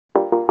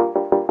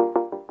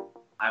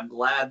I'm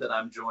glad that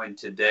I'm joined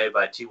today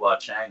by Ti-Hua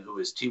Chang, who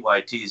is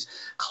TYT's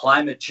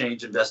climate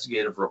change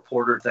investigative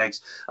reporter.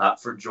 Thanks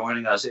for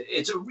joining us.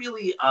 It's a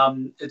really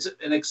it's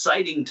an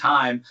exciting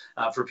time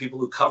for people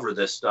who cover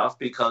this stuff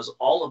because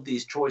all of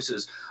these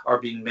choices are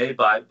being made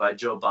by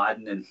Joe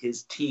Biden and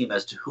his team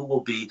as to who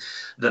will be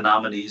the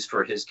nominees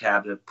for his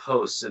cabinet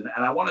posts. And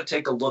I want to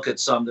take a look at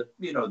some that,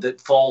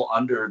 that fall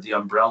under the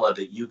umbrella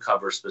that you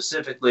cover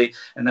specifically,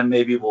 and then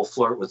maybe we'll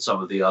flirt with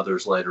some of the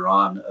others later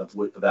on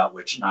about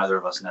which neither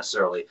of us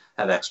necessarily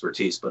have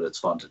expertise, but it's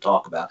fun to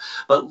talk about.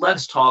 But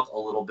let's talk a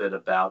little bit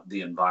about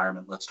the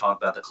environment. Let's talk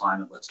about the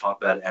climate. Let's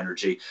talk about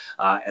energy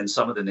and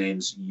some of the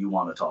names you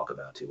want to talk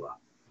about, Ti-Hua.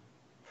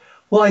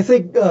 Well, I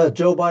think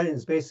Joe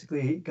Biden's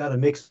basically got a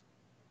mixed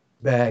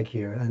bag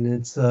here, and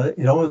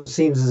it almost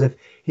seems as if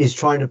he's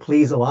trying to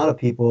please a lot of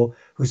people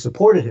who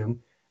supported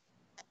him.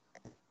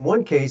 In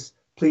one case,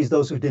 please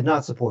those who did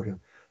not support him.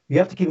 You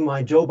have to keep in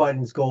mind Joe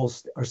Biden's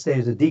goals are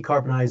stated to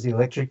decarbonize the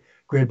electric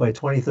grid by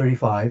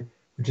 2035,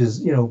 which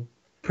is,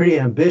 pretty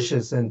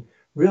ambitious and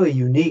really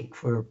unique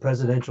for a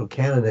presidential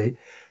candidate,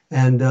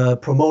 and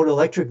promote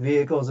electric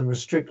vehicles and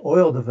restrict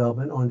oil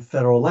development on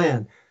federal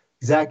land,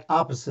 exact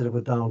opposite of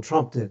what Donald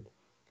Trump did.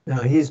 Now,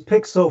 he's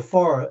picked so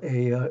far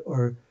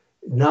or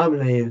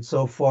nominated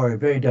so far a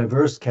very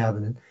diverse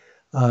cabinet.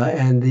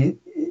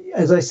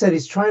 As I said,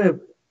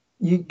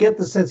 you get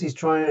the sense he's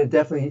trying to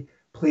definitely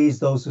please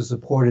those who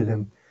supported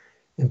him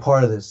in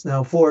part of this.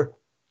 Now,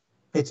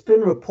 it's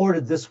been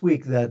reported this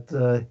week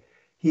that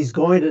he's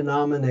going to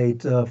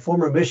nominate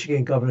former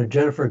Michigan Governor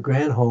Jennifer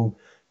Granholm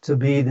to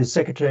be the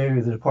Secretary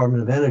of the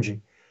Department of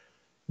Energy.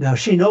 Now,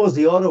 she knows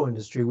the auto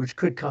industry, which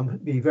could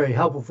be very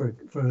helpful for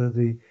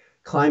the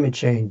climate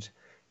change.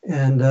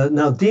 And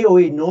now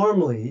DOE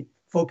normally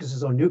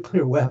focuses on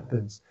nuclear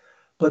weapons,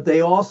 but they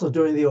also,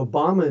 during the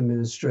Obama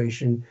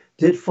administration,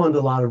 did fund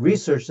a lot of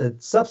research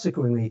that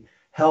subsequently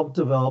helped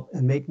develop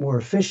and make more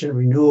efficient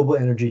renewable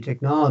energy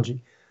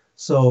technology.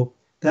 So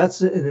that's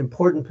an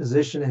important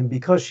position. And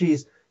because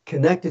she's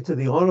connected to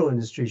the auto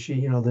industry,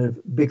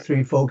 the big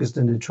three focused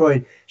in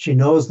Detroit, she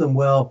knows them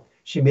well.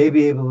 She may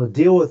be able to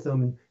deal with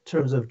them in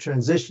terms of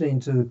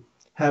transitioning to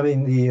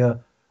having the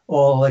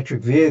all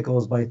electric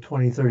vehicles by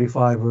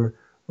 2035 or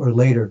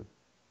later.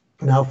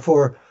 Now,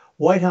 for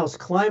White House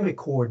climate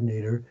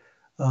coordinator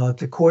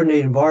to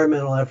coordinate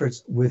environmental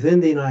efforts within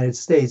the United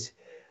States,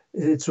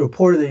 it's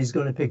reported that he's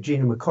going to pick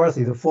Gina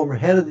McCarthy, the former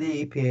head of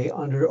the EPA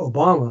under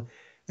Obama,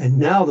 and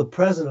now the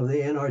president of the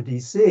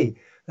NRDC.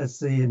 That's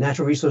the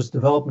Natural Resource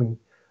Development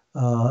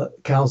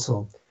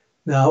Council.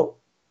 Now,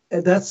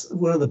 that's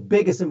one of the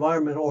biggest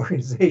environmental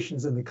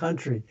organizations in the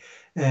country.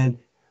 And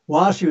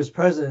while she was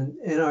president,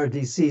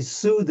 NRDC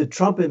sued the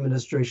Trump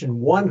administration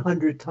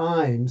 100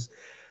 times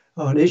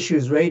on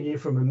issues ranging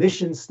from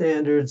emission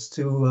standards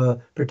to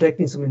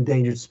protecting some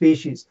endangered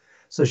species.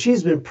 So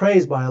she's been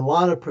praised by a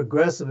lot of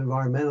progressive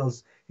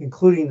environmentalists,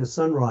 including the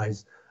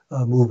Sunrise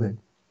movement.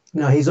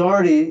 Now, he's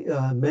already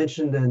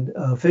mentioned and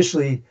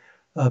officially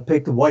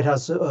picked the White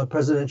House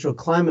presidential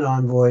climate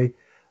envoy,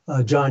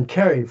 John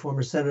Kerry,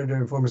 former senator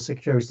and former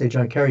Secretary of State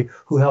John Kerry,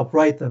 who helped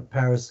write the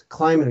Paris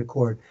Climate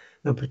Accord.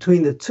 Now,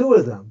 between the two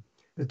of them,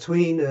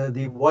 between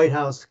the White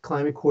House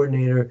climate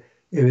coordinator,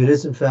 if it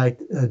is in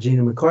fact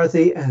Gina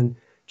McCarthy, and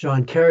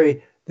John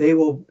Kerry, they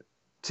will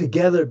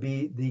together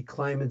be the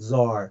climate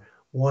czar,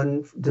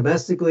 one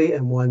domestically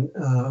and one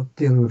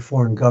dealing with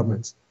foreign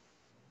governments.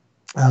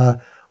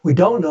 We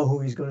don't know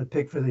who he's going to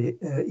pick for the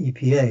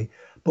EPA,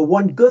 but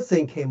one good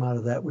thing came out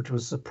of that, which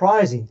was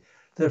surprising,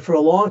 that for a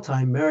long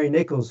time, Mary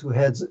Nichols, who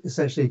heads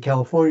essentially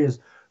California's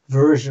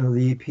version of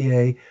the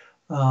EPA,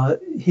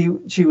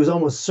 she was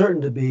almost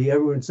certain to be,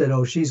 everyone said,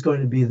 oh, she's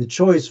going to be the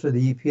choice for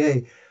the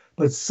EPA.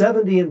 But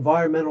 70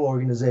 environmental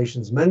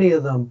organizations, many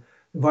of them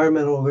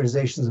environmental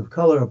organizations of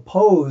color,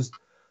 opposed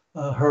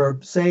her,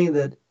 saying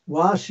that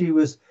while she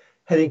was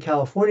heading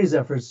California's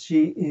efforts,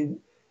 she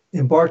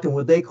embarked on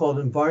what they called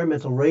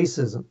environmental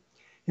racism.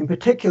 In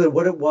particular,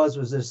 what it was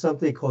there's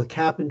something called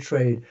cap and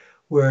trade,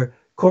 where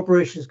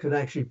corporations could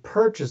actually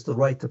purchase the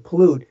right to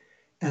pollute.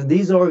 And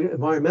these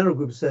environmental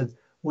groups said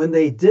when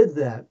they did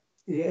that,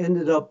 it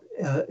ended up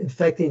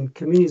affecting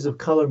communities of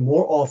color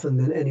more often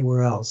than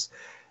anywhere else.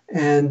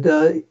 And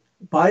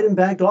Biden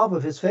backed off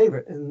of his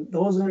favorite. And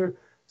those are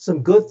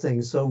some good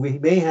things. So we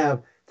may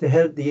have to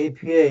head the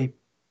EPA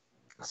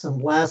some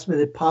last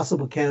minute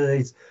possible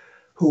candidates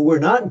who were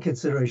not in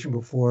consideration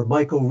before.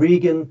 Michael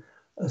Regan,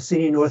 a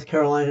senior North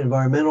Carolina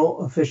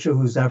environmental official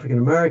who's African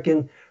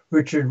American,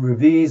 Richard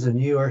Reviz, a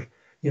New York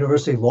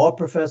University law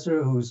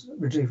professor who's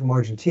originally from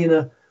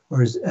Argentina,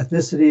 or his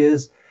ethnicity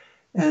is.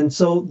 And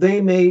so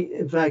they may,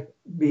 in fact,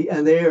 be,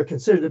 and they are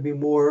considered to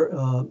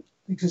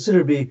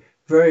be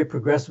very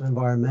progressive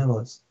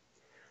environmentalists.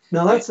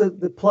 Now, that's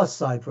the plus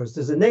side for us.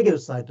 There's a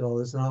negative side to all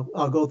this, and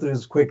I'll go through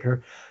this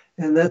quicker.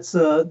 And that's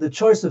the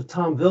choice of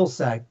Tom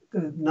Vilsack,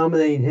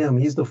 nominating him.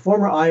 He's the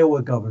former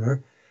Iowa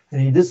governor,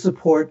 and he did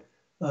support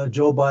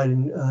Joe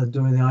Biden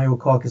during the Iowa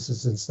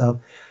caucuses and stuff.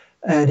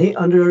 And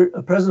under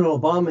President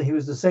Obama, he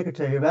was the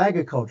Secretary of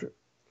Agriculture.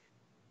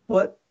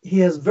 but he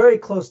has very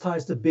close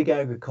ties to big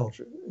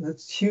agriculture.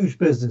 That's huge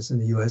business in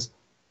the U.S.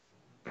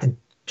 In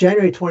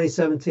January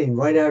 2017,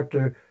 right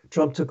after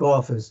Trump took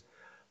office,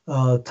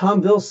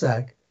 Tom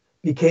Vilsack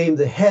became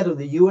the head of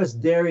the U.S.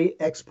 Dairy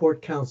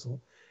Export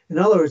Council. In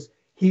other words,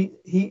 he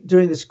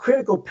during this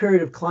critical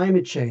period of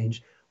climate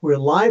change, where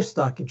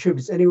livestock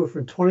contributes anywhere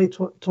from 20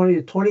 to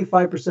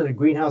 25% of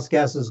greenhouse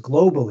gases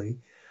globally,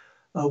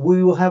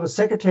 we will have a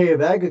Secretary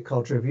of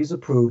Agriculture, if he's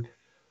approved,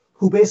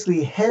 who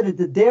basically headed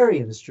the dairy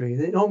industry.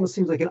 It almost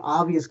seems like an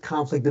obvious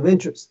conflict of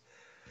interest.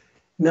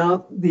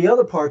 Now, the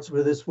other parts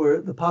of this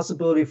were the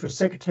possibility for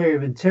Secretary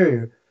of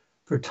Interior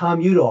for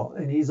Tom Udall,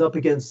 and he's up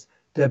against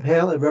Deb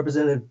Haaland,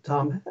 Representative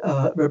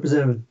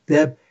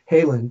Deb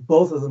Haaland.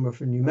 Both of them are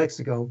from New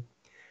Mexico,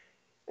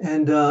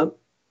 and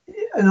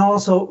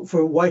also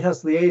for White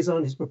House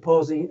liaison, he's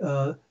proposing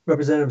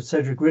Representative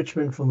Cedric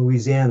Richmond from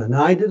Louisiana.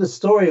 Now, I did a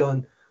story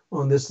on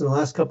this in the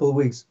last couple of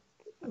weeks,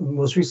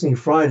 most recently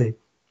Friday,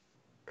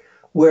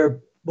 where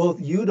both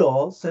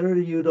Senator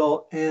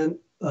Udall, and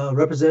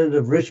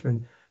Representative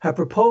Richmond have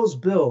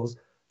proposed bills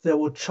that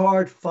will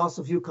charge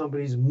fossil fuel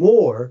companies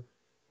more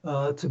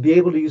to be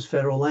able to use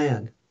federal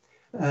land.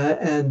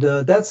 And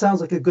that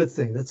sounds like a good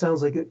thing. That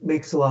sounds like it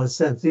makes a lot of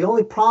sense. The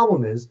only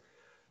problem is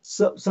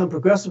some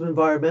progressive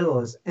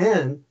environmentalists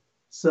and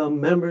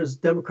some members,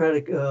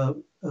 Democratic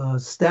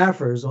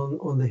staffers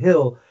on the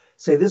Hill,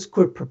 say this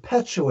could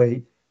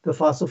perpetuate the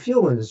fossil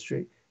fuel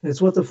industry. And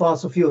it's what the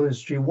fossil fuel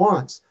industry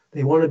wants.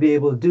 They want to be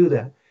able to do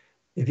that.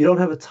 If you don't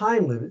have a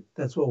time limit,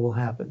 that's what will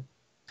happen.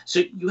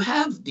 So you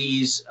have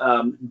these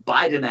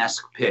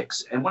Biden-esque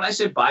picks. And when I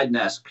say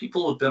Biden-esque,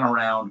 people have been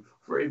around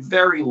for a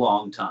very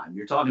long time.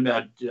 You're talking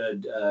about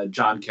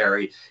John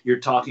Kerry. You're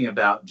talking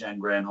about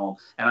Jen Granholm.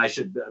 And I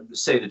should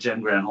say that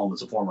Jen Granholm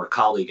is a former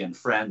colleague and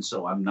friend,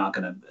 so I'm not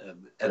going to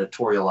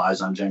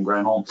editorialize on Jen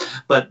Granholm.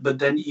 But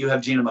then you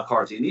have Gina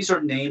McCarthy. And these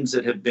are names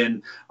that have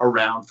been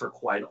around for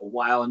quite a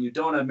while. And you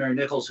don't have Mary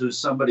Nichols, who's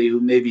somebody who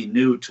may be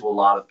new to a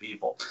lot of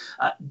people.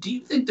 Do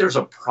you think there's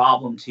a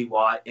problem,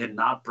 Ti-Hua, in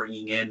not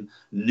bringing in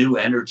new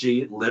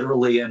energy,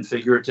 literally and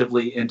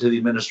figuratively, into the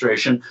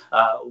administration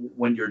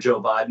when you're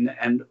Joe Biden?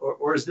 And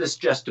or is this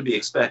just to be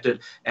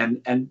expected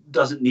and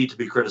doesn't need to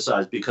be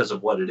criticized because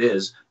of what it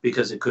is,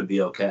 because it could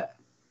be okay?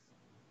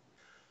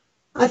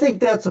 I think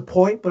that's a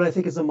point, but I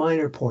think it's a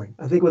minor point.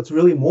 I think what's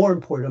really more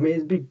important, I mean,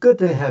 it'd be good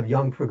to have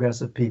young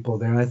progressive people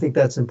there, and I think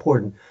that's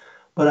important.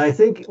 But I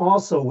think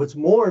also what's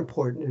more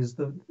important is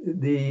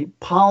the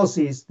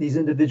policies these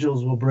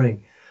individuals will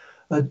bring.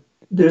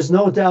 There's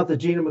no doubt that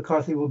Gina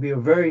McCarthy will be a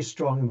very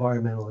strong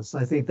environmentalist.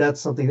 I think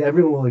that's something that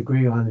everyone will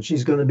agree on, and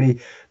she's going to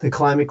be the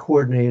climate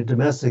coordinator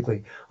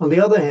domestically. On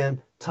the other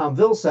hand, Tom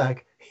Vilsack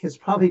is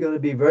probably going to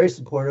be very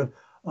supportive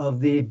of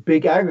the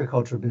big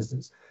agriculture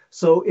business.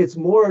 So it's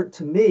more,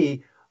 to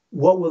me,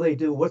 what will they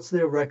do? What's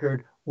their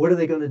record? What are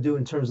they going to do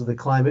in terms of the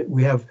climate?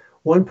 We have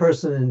one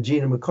person in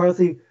Gina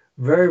McCarthy,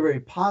 very, very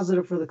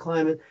positive for the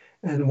climate,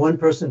 and one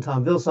person,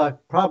 Tom Vilsack,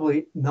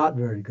 probably not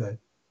very good.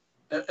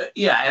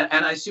 Yeah,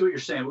 and I see what you're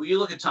saying. When you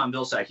look at Tom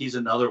Vilsack, he's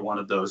another one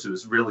of those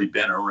who's really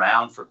been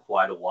around for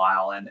quite a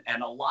while. And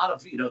a lot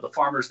of, the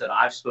farmers that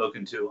I've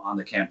spoken to on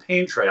the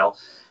campaign trail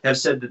have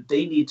said that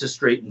they need to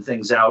straighten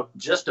things out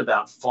just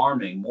about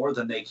farming more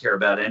than they care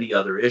about any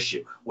other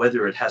issue,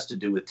 whether it has to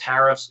do with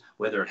tariffs,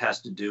 whether it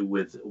has to do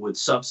with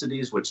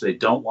subsidies, which they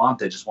don't want.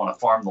 They just want to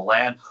farm the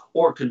land,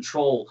 or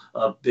control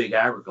of big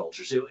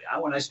agriculture. So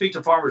when I speak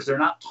to farmers, they're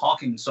not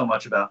talking so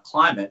much about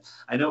climate.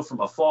 I know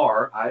from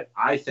afar,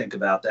 I think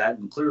about that,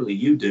 and clearly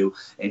you do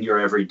in your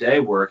everyday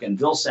work, and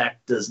Vilsack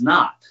does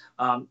not.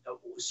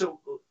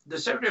 So the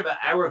Secretary of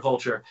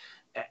Agriculture,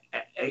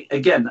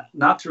 again,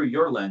 not through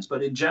your lens,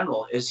 but in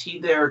general, is he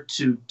there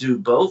to do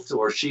both,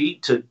 or she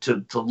to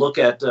look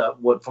at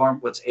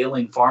what's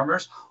ailing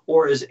farmers,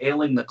 or is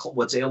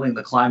what's ailing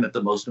the climate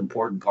the most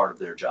important part of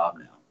their job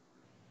now?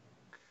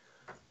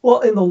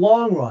 Well, in the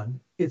long run,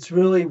 it's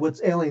really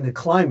what's ailing the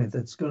climate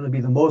that's going to be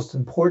the most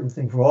important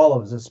thing for all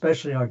of us,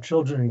 especially our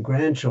children and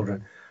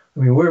grandchildren. I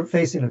mean, we're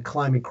facing a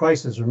climate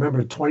crisis.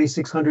 Remember,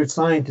 2,600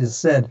 scientists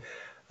said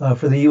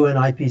for the UN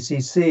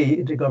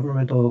IPCC,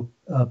 Intergovernmental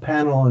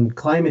Panel on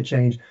Climate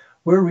Change,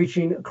 we're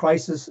reaching a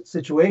crisis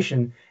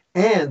situation.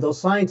 And those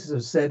scientists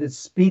have said it's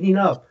speeding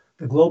up.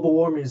 The global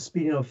warming is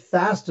speeding up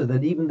faster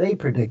than even they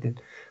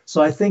predicted.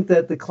 So I think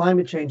that the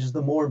climate change is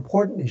the more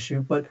important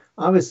issue. But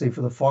obviously,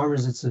 for the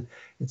farmers,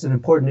 it's an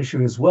important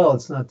issue as well.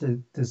 It's not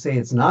to say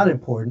it's not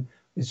important.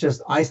 It's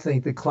just I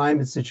think the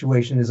climate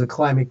situation is a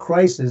climate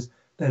crisis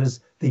that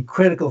is the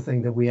critical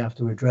thing that we have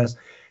to address.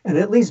 And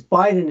at least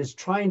Biden is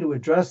trying to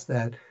address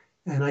that.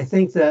 And I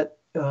think that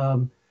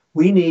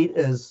we need,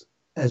 as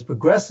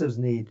progressives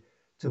need,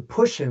 to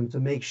push him to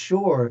make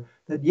sure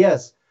that,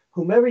 yes,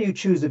 whomever you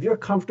choose, if you're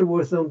comfortable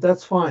with them,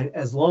 that's fine,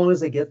 as long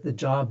as they get the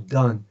job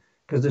done,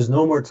 because there's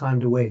no more time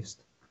to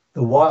waste.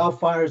 The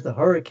wildfires, the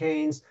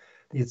hurricanes,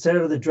 the et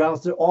cetera, the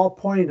droughts, they're all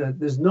pointing to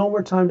there's no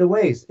more time to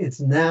waste. It's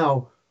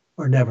now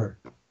or never.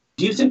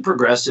 Do you think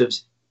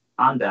progressives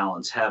on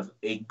balance, have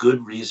a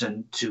good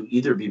reason to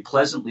either be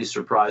pleasantly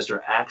surprised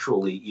or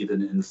actually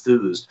even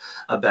enthused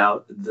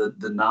about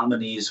the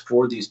nominees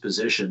for these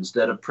positions,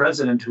 that a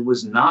president who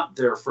was not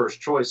their first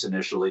choice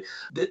initially,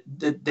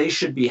 that they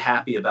should be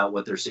happy about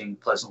what they're seeing,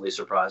 pleasantly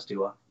surprised,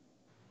 Ti-Hua?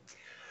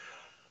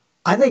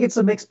 I think it's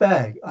a mixed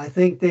bag. I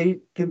think they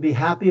can be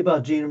happy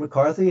about Gina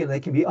McCarthy and they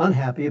can be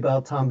unhappy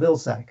about Tom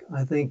Vilsack.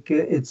 I think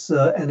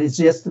and it's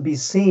yet to be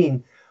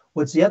seen.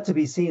 What's yet to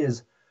be seen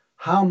is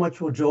how much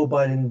will Joe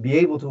Biden be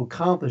able to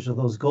accomplish of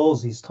those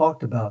goals he's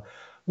talked about.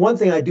 One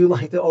thing I do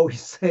like to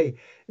always say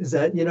is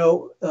that,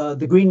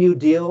 the Green New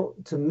Deal,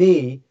 to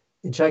me,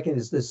 in checking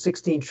is this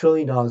 $16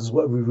 trillion is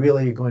what we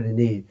really are going to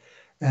need.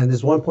 And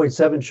this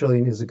 1.7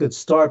 trillion is a good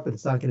start, but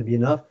it's not going to be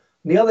enough.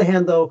 On the other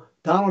hand, though,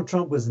 Donald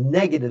Trump was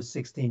negative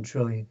 16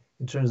 trillion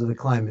in terms of the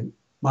climate,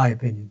 my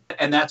opinion.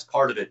 And that's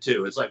part of it,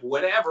 too. It's like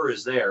whatever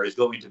is there is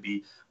going to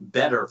be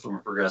better from a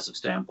progressive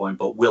standpoint,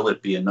 but will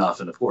it be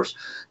enough? And of course,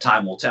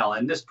 time will tell.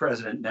 And this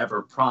president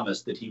never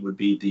promised that he would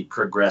be the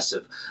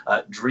progressive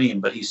dream,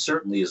 but he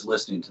certainly is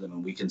listening to them,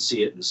 and we can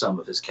see it in some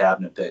of his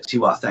cabinet picks.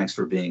 Ti-Hua, thanks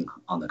for being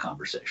on the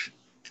conversation.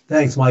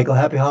 Thanks, Michael.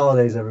 Happy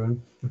holidays,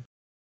 everyone.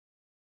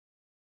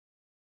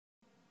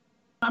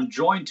 I'm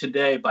joined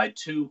today by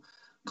two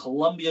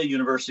Columbia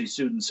University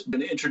students. I'm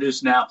going to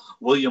introduce now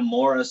William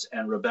Morris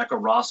and Rebecca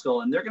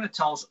Roskill, and they're going to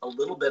tell us a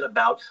little bit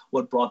about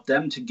what brought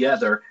them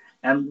together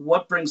and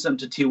what brings them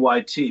to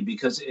TYT,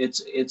 because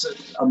it's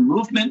a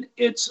movement,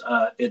 it's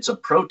a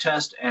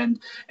protest,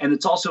 and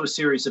it's also a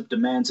series of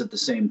demands at the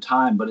same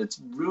time. But it's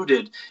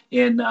rooted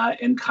in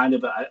kind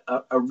of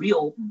a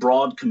real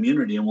broad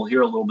community, and we'll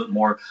hear a little bit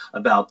more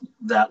about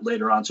that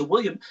later on. So,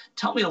 William,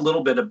 tell me a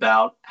little bit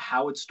about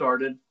how it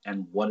started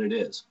and what it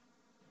is.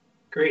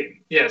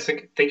 Great. Yes,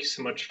 thank you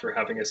so much for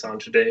having us on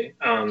today.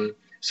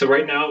 So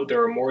right now,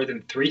 there are more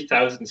than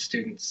 3,000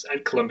 students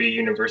at Columbia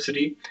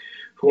University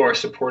who are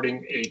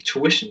supporting a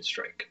tuition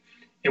strike.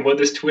 And what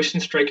this tuition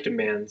strike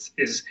demands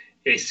is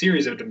a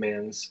series of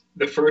demands.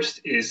 The first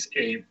is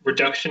a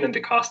reduction in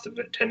the cost of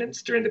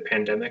attendance during the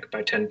pandemic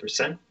by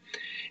 10%,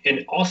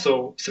 and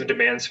also some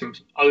demands from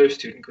other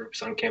student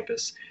groups on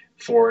campus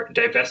for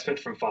divestment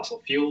from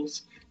fossil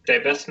fuels,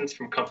 divestments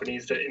from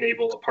companies that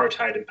enable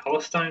apartheid in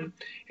Palestine,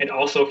 and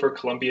also for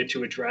Columbia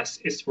to address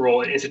its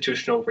role in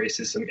institutional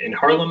racism in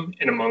Harlem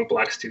and among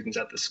Black students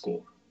at the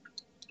school.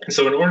 And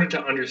so in order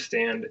to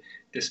understand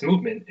this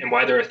movement and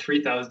why there are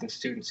 3,000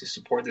 students who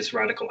support this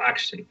radical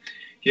action,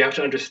 you have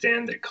to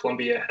understand that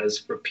Columbia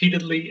has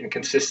repeatedly and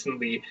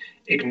consistently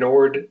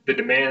ignored the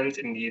demands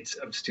and needs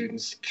of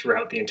students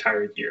throughout the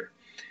entire year.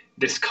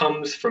 This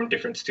comes from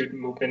different student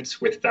movements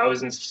with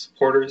thousands of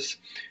supporters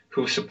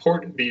who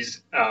support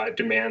these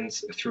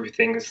demands through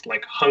things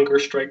like hunger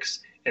strikes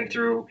and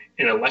through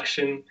an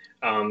election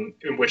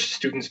in which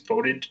students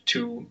voted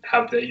to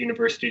have the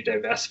university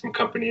divest from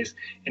companies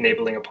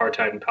enabling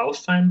apartheid in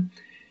Palestine.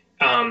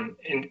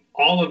 And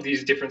all of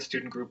these different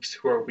student groups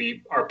who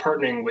we are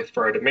partnering with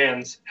for our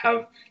demands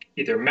have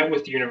either met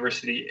with the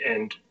university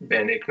and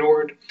been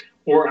ignored,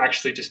 or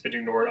actually just been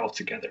ignored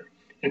altogether.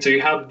 And so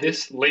you have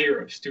this layer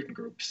of student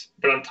groups,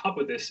 but on top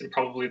of this, and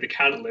probably the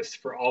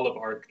catalyst for all of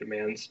our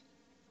demands,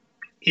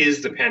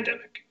 is the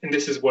pandemic. And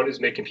this is what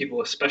is making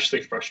people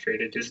especially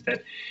frustrated, is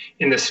that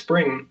in the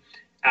spring,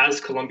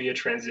 as Columbia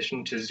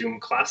transitioned to Zoom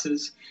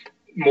classes,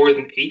 more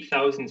than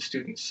 8,000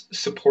 students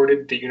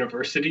supported the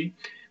university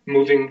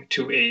moving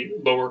to a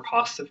lower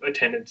cost of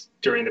attendance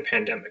during the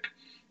pandemic.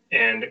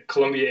 And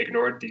Columbia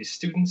ignored these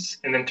students.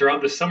 And then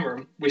throughout the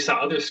summer, we saw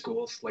other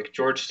schools like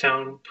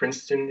Georgetown,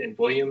 Princeton, and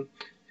Willem.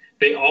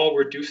 They all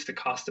reduced the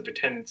cost of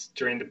attendance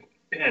during the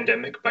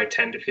pandemic by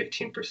 10 to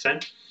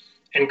 15%.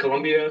 And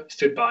Columbia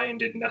stood by and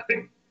did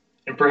nothing.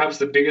 And perhaps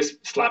the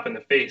biggest slap in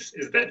the face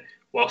is that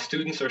while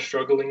students are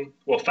struggling,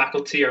 while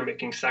faculty are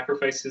making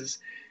sacrifices,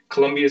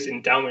 Columbia's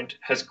endowment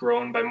has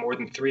grown by more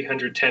than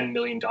 $310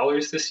 million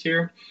this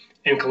year.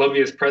 And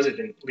Columbia's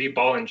president, Lee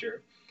Bollinger,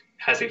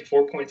 has a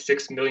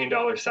 $4.6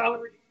 million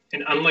salary.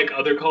 And unlike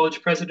other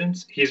college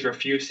presidents, he's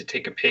refused to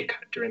take a pay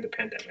cut during the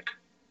pandemic.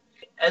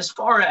 As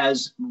far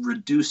as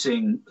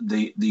reducing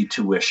the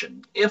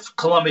tuition, if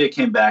Columbia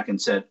came back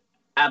and said,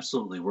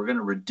 absolutely, we're going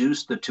to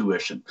reduce the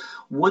tuition,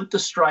 would the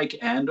strike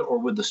end or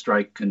would the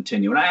strike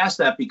continue? And I ask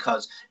that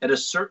because at a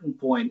certain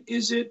point,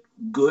 is it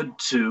good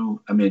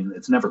to, I mean,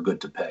 it's never good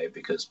to pay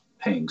because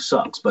paying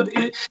sucks, but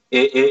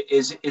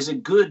is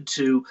it good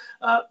to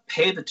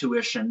pay the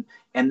tuition,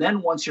 and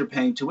then once you're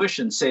paying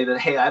tuition, say that,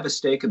 hey, I have a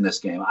stake in this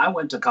game. I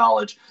went to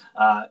college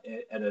at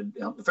a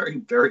very,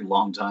 very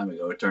long time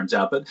ago, it turns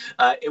out, but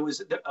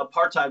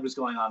apartheid was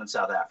going on in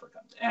South Africa,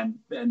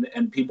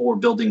 and people were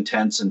building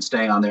tents and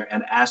staying on there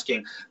and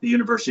asking the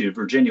University of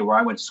Virginia, where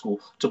I went to school,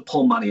 to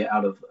pull money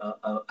out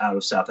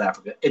of South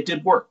Africa. It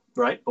did work,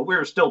 right? But we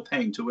were still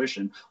paying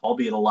tuition,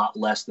 albeit a lot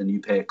less than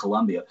you pay at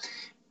Columbia.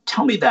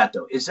 Tell me that,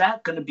 though. Is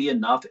that going to be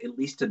enough, at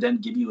least to then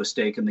give you a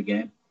stake in the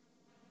game?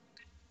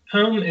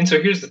 And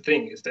so here's the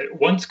thing, is that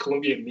once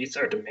Columbia meets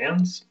our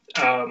demands,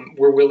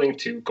 we're willing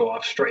to go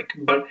off strike.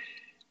 But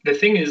the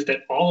thing is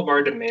that all of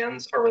our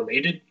demands are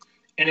related,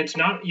 And it's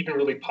not even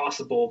really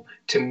possible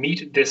to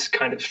meet this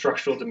kind of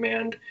structural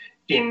demand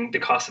in the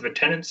cost of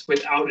attendance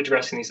without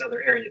addressing these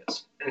other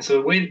areas. And so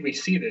the way that we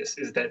see this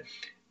is that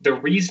the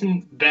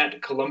reason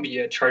that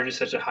Columbia charges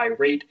such a high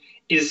rate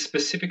is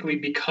specifically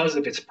because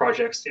of its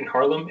projects in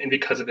Harlem and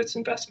because of its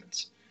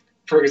investments.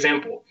 For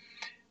example,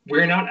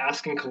 we're not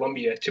asking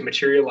Columbia to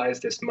materialize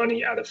this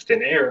money out of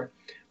thin air.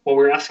 What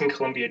we're asking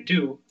Columbia to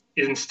do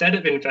is, instead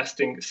of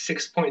investing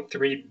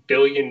 $6.3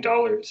 billion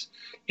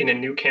in a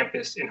new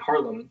campus in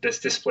Harlem that's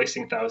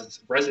displacing thousands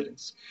of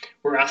residents,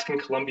 we're asking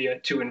Columbia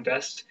to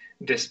invest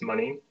this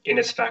money in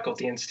its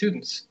faculty and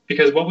students.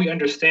 Because what we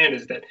understand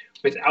is that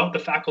without the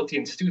faculty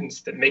and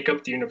students that make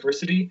up the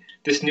university,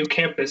 this new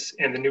campus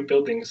and the new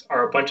buildings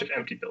are a bunch of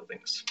empty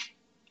buildings.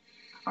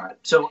 All right.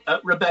 So,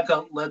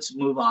 Rebecca, let's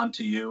move on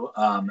to you.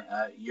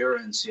 You're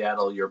in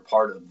Seattle. You're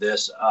part of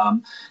this.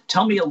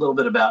 Tell me a little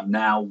bit about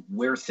now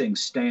where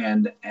things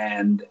stand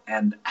and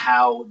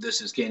how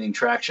this is gaining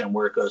traction,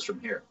 where it goes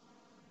from here.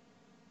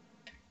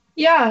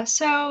 Yeah.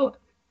 So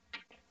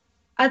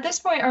at this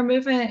point, our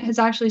movement has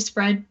actually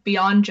spread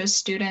beyond just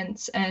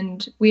students,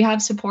 and we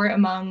have support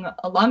among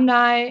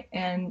alumni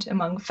and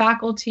among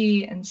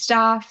faculty and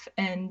staff,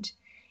 and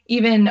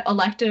even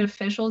elected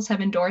officials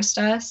have endorsed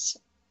us.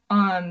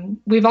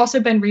 We've also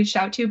been reached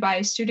out to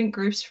by student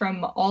groups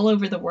from all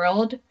over the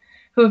world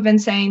who have been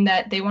saying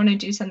that they want to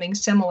do something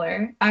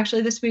similar.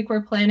 Actually, this week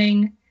we're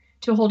planning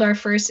to hold our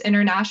first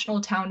international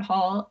town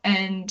hall,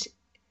 and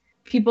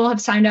people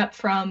have signed up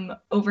from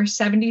over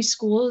 70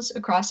 schools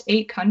across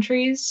 8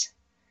 countries.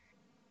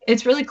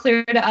 It's really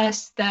clear to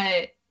us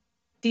that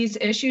these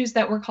issues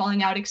that we're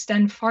calling out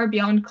extend far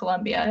beyond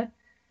Columbia.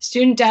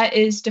 Student debt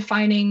is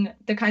defining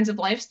the kinds of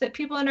lives that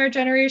people in our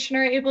generation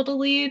are able to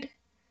lead.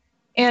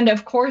 And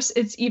of course,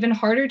 it's even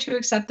harder to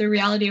accept the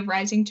reality of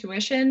rising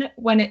tuition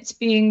when it's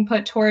being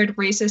put toward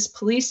racist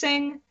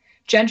policing,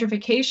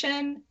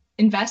 gentrification,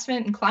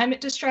 investment in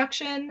climate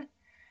destruction,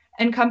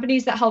 and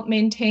companies that help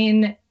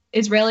maintain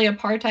Israeli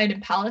apartheid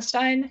in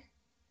Palestine.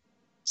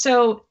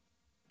 So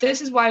this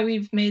is why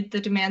we've made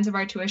the demands of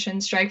our tuition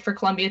strike for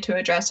Columbia to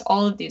address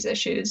all of these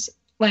issues,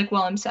 like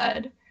Willem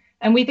said.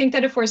 And we think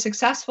that if we're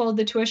successful,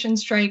 the tuition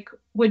strike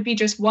would be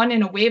just one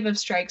in a wave of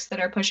strikes that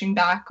are pushing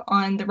back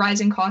on the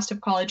rising cost of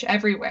college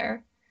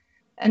everywhere.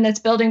 And that's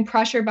building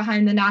pressure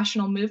behind the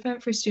national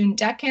movement for student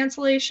debt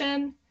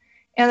cancellation.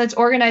 And that's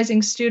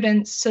organizing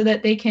students so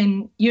that they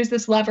can use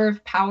this lever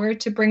of power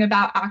to bring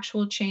about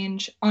actual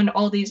change on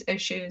all these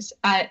issues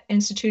at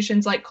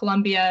institutions like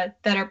Columbia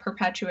that are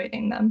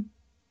perpetuating them.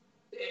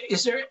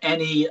 Is there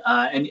any,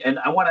 and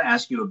I want to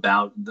ask you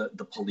about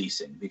the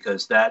policing,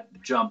 because that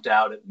jumped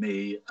out at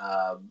me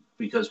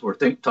because we're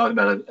talking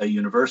about a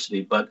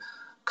university, but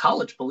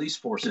college police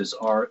forces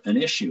are an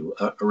issue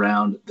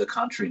around the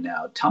country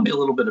now. Tell me a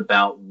little bit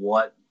about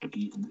what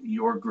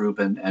your group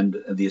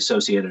and the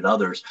associated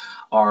others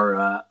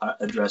are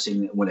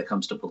addressing when it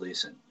comes to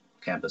policing,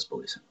 campus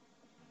policing.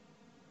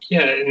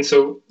 Yeah, and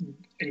so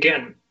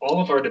again, all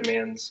of our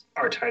demands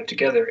are tied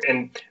together.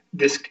 And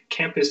this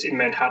campus in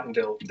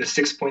Manhattanville, the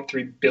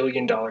 $6.3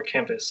 billion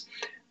campus,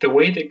 the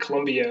way that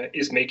Columbia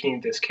is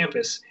making this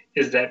campus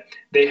is that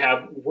they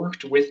have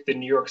worked with the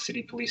New York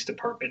City Police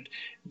Department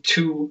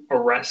to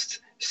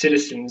arrest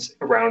citizens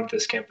around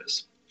this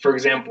campus. For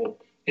example,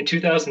 in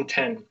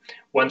 2010,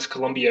 once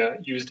Columbia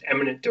used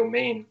eminent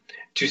domain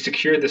to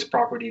secure this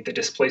property that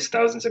displaced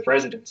thousands of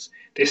residents,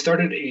 they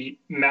started a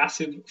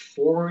massive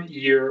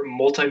 4-year,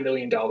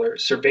 multi-million-dollar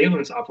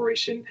surveillance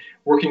operation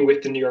working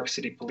with the New York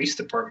City Police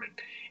Department.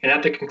 And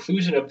at the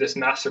conclusion of this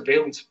mass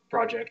surveillance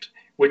project,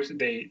 which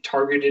they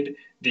targeted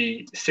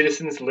the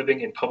citizens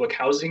living in public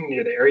housing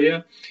near the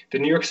area, the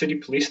New York City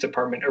Police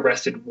Department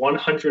arrested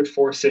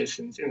 104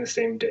 citizens in the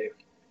same day.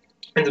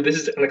 And so this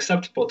is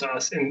unacceptable to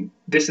us. And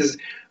this is,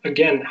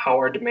 again, how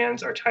our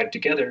demands are tied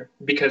together,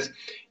 because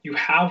you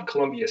have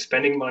Columbia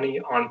spending money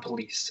on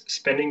police,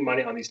 spending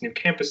money on these new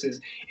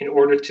campuses in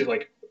order to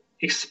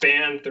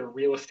expand their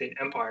real estate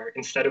empire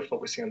instead of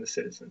focusing on the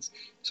citizens.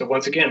 So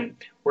once again,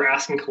 we're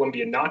asking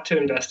Columbia not to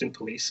invest in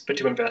police, but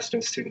to invest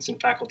in students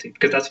and faculty,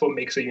 because that's what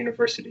makes a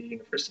university a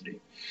university.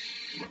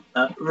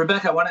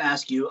 Rebecca, I want to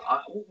ask you,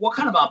 what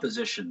kind of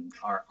opposition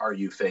are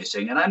you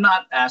facing? And I'm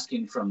not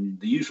asking from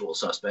the usual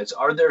suspects.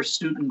 Are there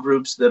student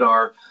groups that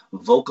are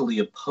vocally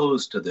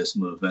opposed to this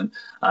movement,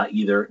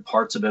 either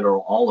parts of it or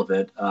all of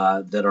it,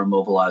 that are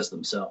mobilized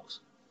themselves?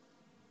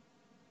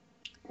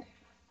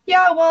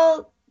 Yeah,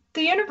 well,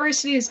 the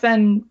university has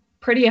been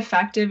pretty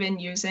effective in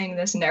using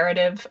this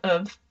narrative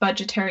of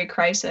budgetary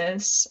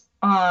crisis.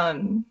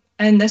 And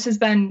this has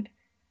been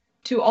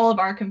to all of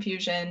our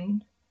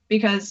confusion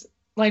because,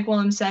 like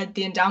Willem said,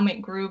 the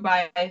endowment grew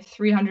by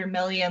 $300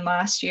 million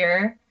last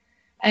year,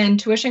 and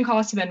tuition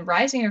costs have been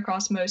rising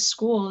across most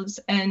schools,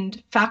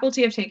 and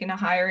faculty have taken a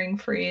hiring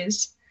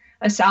freeze,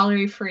 a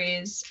salary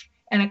freeze,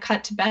 and a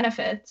cut to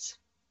benefits.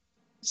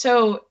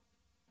 So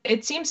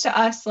it seems to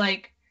us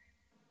like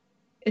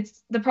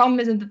the problem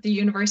isn't that the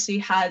university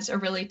has a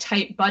really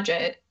tight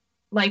budget,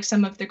 like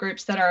some of the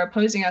groups that are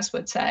opposing us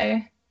would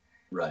say,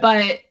 right.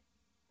 But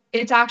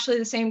it's actually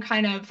the same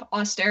kind of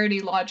austerity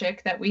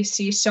logic that we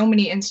see so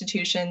many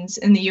institutions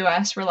in the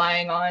US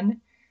relying on,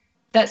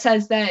 that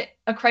says that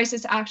a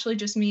crisis actually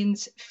just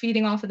means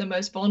feeding off of the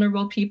most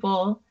vulnerable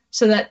people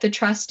so that the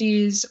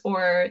trustees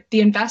or the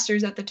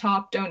investors at the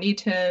top don't need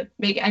to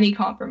make any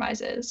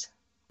compromises.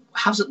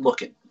 How's it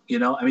looking?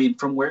 I mean,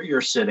 from where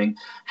you're sitting,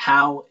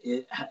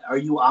 are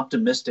you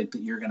optimistic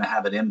that you're going to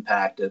have an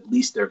impact? At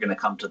least they're going to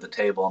come to the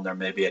table and there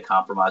may be a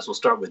compromise. We'll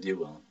start with you,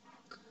 Willem.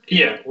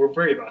 Yeah, we're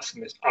very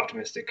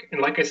optimistic. And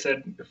like I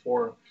said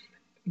before,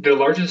 the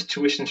largest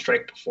tuition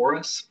strike before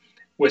us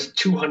was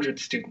 200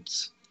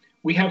 students.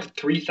 We have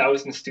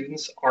 3,000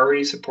 students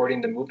already supporting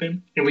the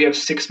movement, and we have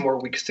 6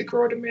 more weeks to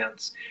grow our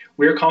demands.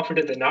 We are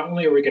confident that not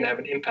only are we going to have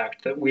an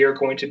impact, that we are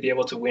going to be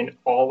able to win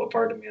all of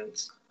our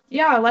demands.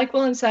 Yeah, like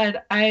Willem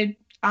said, I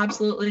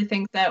absolutely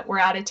think that we're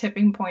at a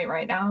tipping point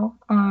right now.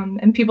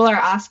 And people are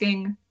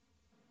asking,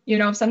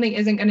 if something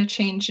isn't going to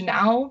change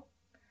now,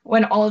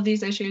 when all of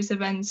these issues have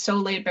been so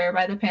laid bare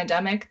by the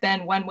pandemic,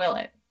 then when will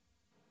it?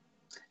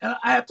 And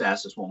I have to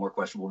ask this one more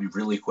question. We'll be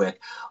really quick.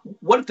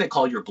 What if they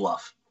call your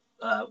bluff?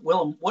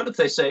 Willem, what if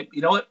they say,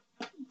 you know what?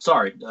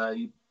 Sorry,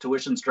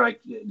 tuition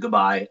strike,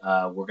 goodbye.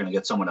 We're going to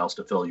get someone else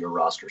to fill your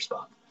roster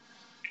spot.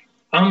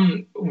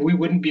 We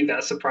wouldn't be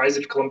that surprised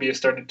if Columbia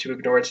started to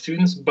ignore its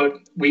students, but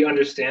we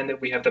understand that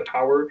we have the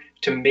power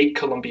to make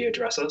Columbia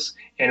address us,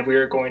 and we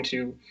are going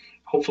to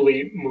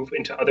hopefully move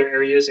into other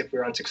areas if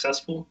we're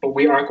unsuccessful, but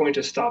we aren't going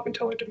to stop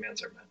until our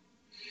demands are met.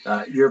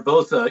 You're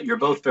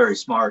both very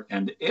smart,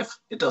 and if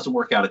it doesn't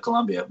work out at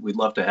Columbia, we'd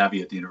love to have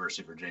you at the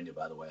University of Virginia.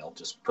 By the way, I'll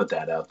just put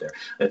that out there.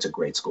 It's a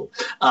great school.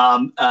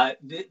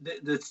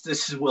 This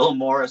is Will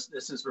Morris.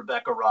 This is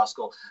Rebecca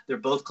Roskill. They're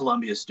both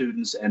Columbia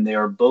students, and they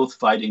are both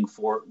fighting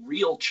for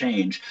real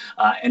change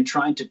and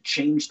trying to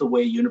change the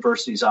way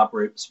universities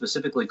operate,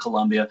 specifically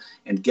Columbia,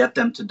 and get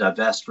them to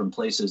divest from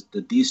places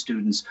that these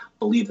students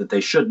believe that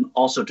they shouldn't.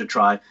 Also, to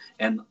try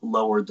and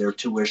lower their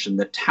tuition.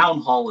 The town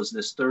hall is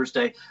this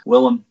Thursday.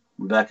 Willem,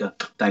 Rebecca,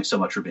 thanks so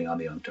much for being on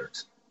the Young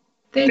Turks.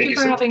 Thank you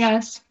for having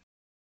us.